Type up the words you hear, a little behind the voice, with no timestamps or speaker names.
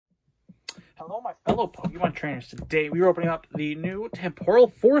Hello, my fellow Pokemon trainers. Today we are opening up the new Temporal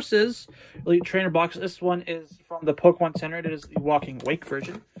Forces Elite Trainer box. This one is from the Pokémon Center. It is the Walking Wake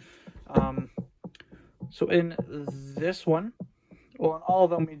version. So in this one, well, in all of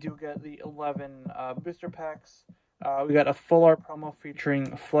them, we do get the 11 booster packs. We got a full art promo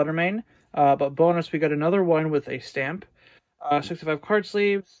featuring Fluttermane. But bonus, we got another one with a stamp. 65 card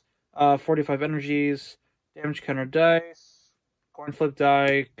sleeves, 45 energies, damage counter dice, coin flip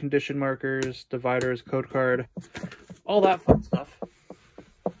die, condition markers, dividers, code card, all that fun stuff.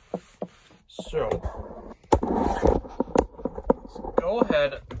 So, let's go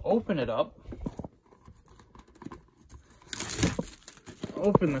ahead, open it up.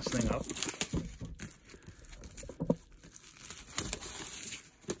 Open this thing up.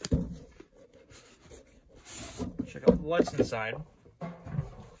 Check out what's inside.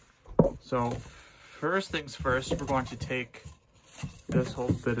 So, first things first, we're going to take this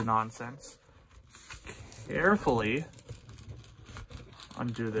whole bit of nonsense, carefully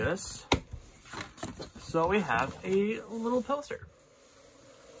undo this, so we have a little poster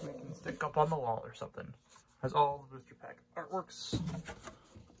we can stick up on the wall or something. Has all the booster pack artworks.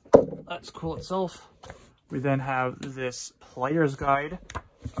 That's cool itself. We then have this player's guide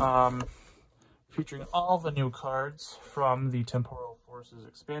featuring all the new cards from the Temporal Forces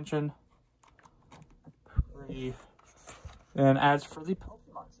expansion. Pretty. And ads for the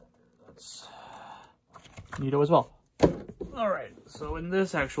Pokemon Center. That's neato as well. Alright, so in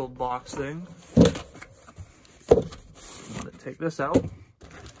this actual box thing, I'm going to take this out.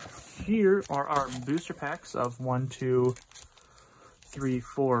 Here are our booster packs of 1, 2, 3,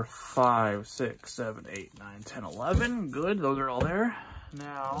 4, 5, 6, 7, 8, 9, 10, 11. Good, those are all there.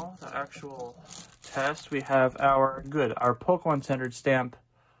 Now, the actual test, we have our Pokemon Centered stamp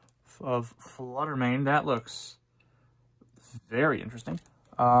of Fluttermane. That looks very interesting.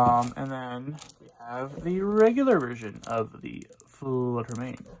 And then we have the regular version of the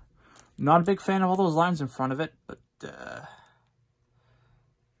Fluttermane. Not a big fan of all those lines in front of it, but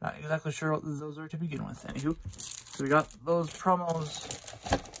not exactly sure what those are to begin with. Anywho, so we got those promos,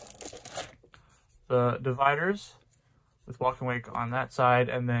 the dividers with Walking Wake on that side,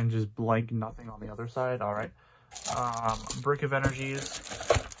 and then just blank nothing on the other side. All right. Brick of Energies.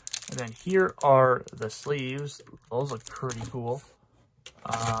 And then here are the sleeves. Those look pretty cool.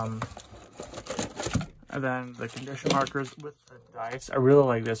 And then the condition markers with the dice. I really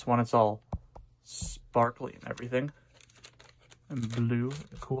like this one. It's all sparkly and everything. And blue.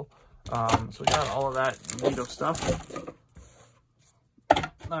 Cool. So we got all of that neato stuff.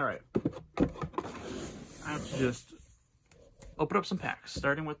 Alright. I have to just open up some packs,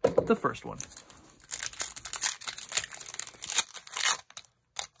 starting with the first one.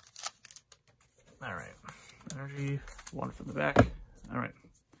 Alright, energy, one from the back. Alright,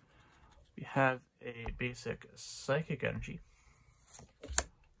 we have a basic psychic energy,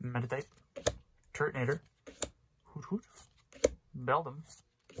 Meditate, Turtonator, Hoot Hoot, Beldum,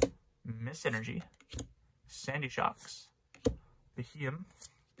 Miss Energy, Sandy Shocks, Beheum,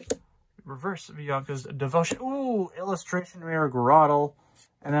 Reverse Bianca's Devotion, ooh, Illustration Rare Groddle,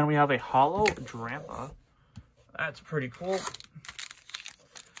 and then we have a Hollow Drampa. That's pretty cool.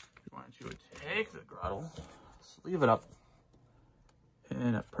 To take the Groddle, sleeve it up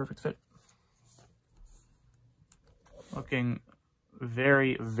in a perfect fit. Looking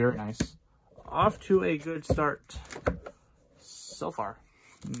very, very nice. Off to a good start so far.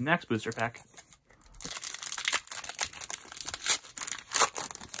 Next booster pack.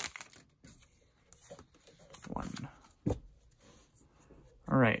 One.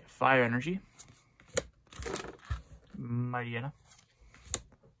 Alright, Fire Energy. Mightyena.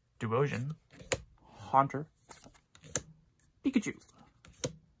 Duosion, Haunter, Pikachu,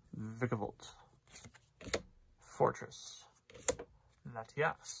 Vikavolt, Fortress,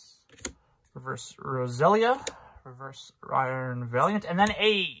 Latias, Reverse Roselia, Reverse Iron Valiant, and then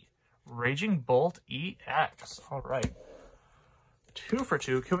a Raging Bolt EX. All right. 2 for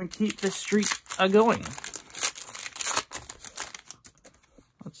 2. Can we keep this streak going?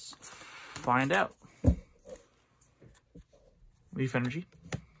 Let's find out. Leaf Energy.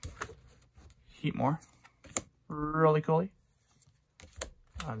 Heatmore, Roly-Coly,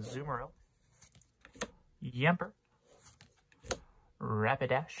 Azumarill, Yamper,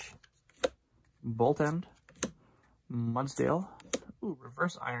 Rapidash, Boltend, Mudsdale, ooh,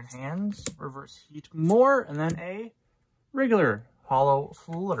 Reverse Iron Hands, Reverse Heatmore, and then a regular Hollow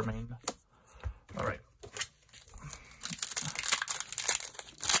Fluttermane. All right.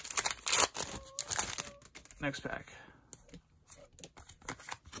 Next pack.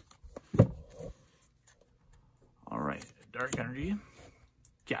 Dark Energy,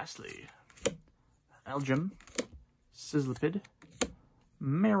 Ghastly, Elgin, Sizzlipede,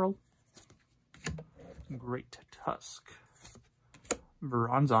 Meryl, Great Tusk,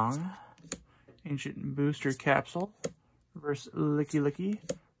 Bronzong, Ancient Booster Capsule, reverse Licky Licky,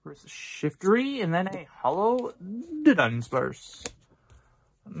 reverse Shiftery, and then a hollow Dunsparce.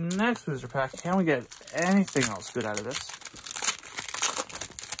 Next booster pack, can we get anything else good out of this?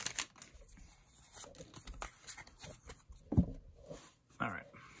 Alright.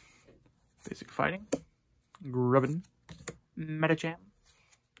 Basic Fighting, Grubbin, Metacham,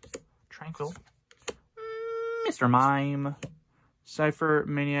 Tranquil, Mr. Mime, Cypher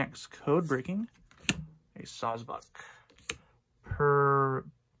Maniac's Code Breaking, a Sawsbuck,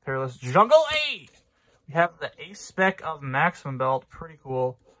 Perilous Jungle. Hey! We have the Ace Spec of Maximum Belt, pretty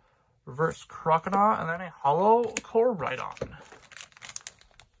cool. Reverse Croconaw, and then a hollow Koraidon.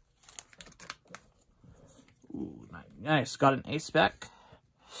 Ooh, nice. Got an Ace Spec.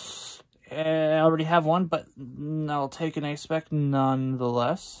 I already have one, but I'll take an Ace Spec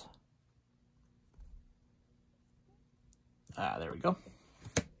nonetheless. There we go.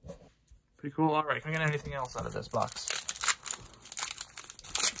 Pretty cool. Alright, can we get anything else out of this box?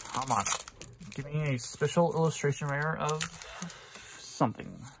 Come on. Give me a special illustration rare of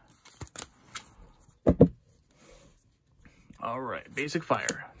something. Alright, Basic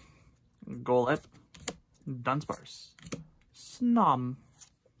Fire. Golett, Dunsparce, Snom,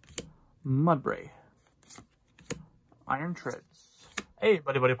 Mudbray, Iron Treads. Hey,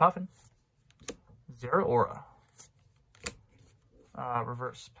 Buddy Puffin. Zero Aura.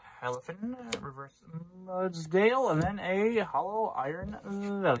 Reverse Palafin, reverse Mudsdale, and then a hollow Iron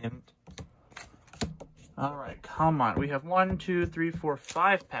Valiant. Alright, come on. We have 1, 2, 3, 4,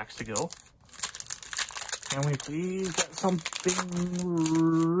 5 packs to go. Can we please get something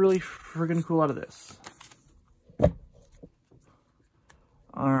really friggin' cool out of this?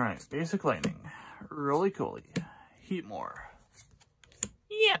 Alright, Basic Lightning, Roly-Coly, Heatmore,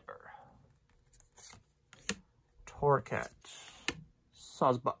 Yapper, Torcat,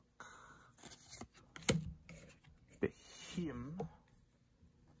 Sawsbuck, Behem,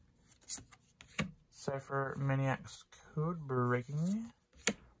 Cypher Maniac's Code Breaking,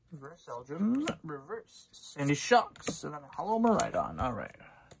 reverse Elgin, reverse Sandy Shocks, and then a hollow Miraidon. Alright.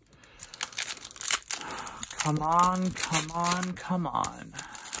 Come on, come on, come on.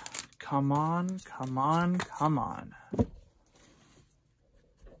 Come on, come on, come on.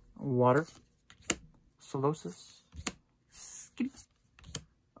 Water, Solosis, Skitty,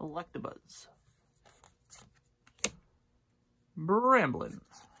 Electabuzz, Bramblin,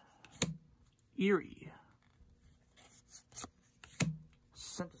 Eerie,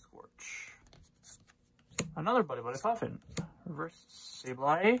 Centiskorch, another Buddy Puffin, reverse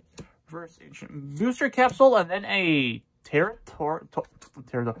Sableye, reverse Ancient Booster Capsule, and then a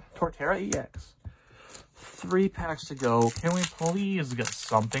Torterra EX. 3 packs to go. Can we please get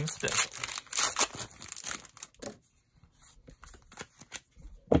something special?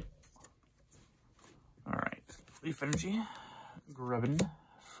 Alright. Leaf Energy, Grubbin,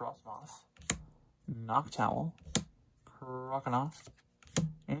 Frostmoth, Noctowl, Croconaw,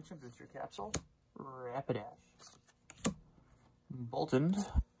 Ancient Booster Capsule, Rapidash, Bolton,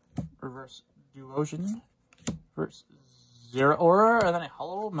 reverse Duosion, reverse Zero Aura, and then a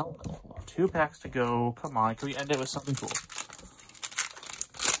hollow Melville. 2 packs to go. Come on, can we end it with something cool?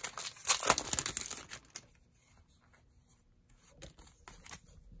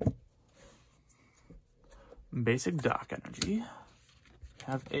 Basic Dock Energy.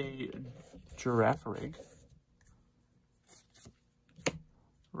 Have a Giraffe Rig,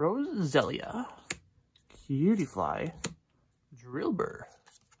 Roselia, Cutiefly, Drillbur,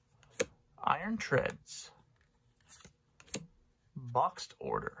 Iron Treads, Boxed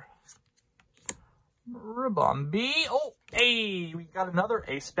Order, Ribombee. Oh, hey, we got another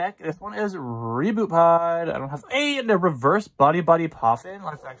Ace Spec. This one is Reboot Pod. I don't have and a reverse Buddy Puffin.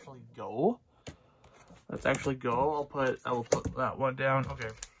 Let's actually go. Let's actually go. I will put that one down. Okay.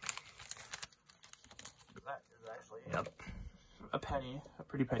 That is actually a penny, a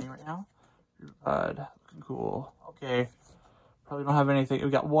pretty penny right now. Looking cool. Okay. Probably don't have anything. We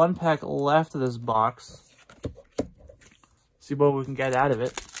got 1 pack left of this box. See what we can get out of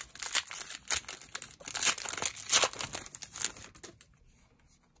it.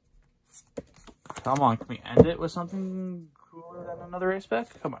 Come on, can we end it with something cooler than another Ace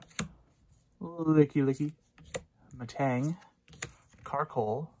Spec? Come on. Licky Licky, Matang,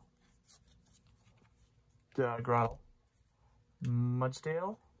 Carkol, Grottle,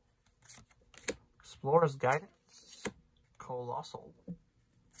 Mudsdale, Explorer's Guidance, Colossal,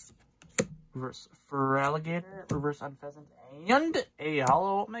 reverse Feraligatr, reverse Unpheasant, and a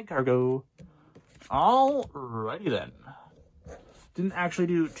hollow Magcargo. Alrighty then. Didn't actually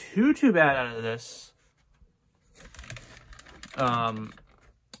do too bad out of this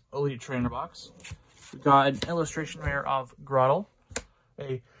Elite Trainer box. We got an illustration rare of Grottle,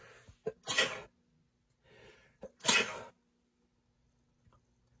 a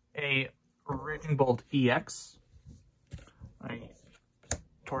Raging Bolt EX, a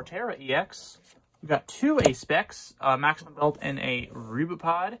Torterra EX. We got 2 A-Specs, a Maximum Belt, and a Reboot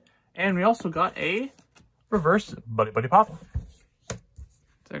Pod. And we also got a reverse Buddy Pop.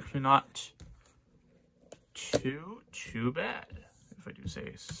 It's actually not too bad, if I do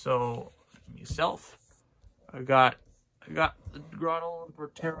say so myself. I got the Grottle,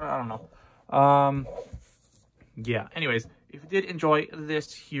 Torterra, I don't know. Yeah, anyways, if you did enjoy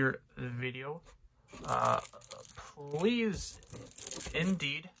this here video, please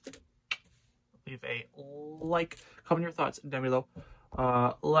indeed leave a like, comment your thoughts down below.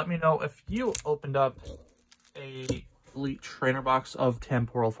 Let me know if you opened up a Elite Trainer box of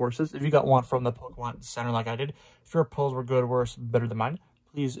Temporal Forces. If you got one from the Pokemon Center like I did, if your pulls were good, worse, better than mine,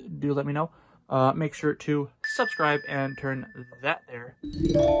 please do let me know. Make sure to subscribe and turn that there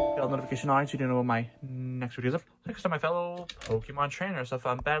bell notification on so you don't know when my next videos up. Thanks to my fellow Pokemon trainers. Have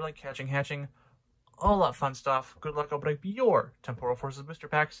fun battling, catching, hatching, all that fun stuff. Good luck opening your Temporal Forces booster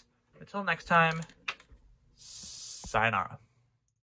packs. Until next time, sayonara.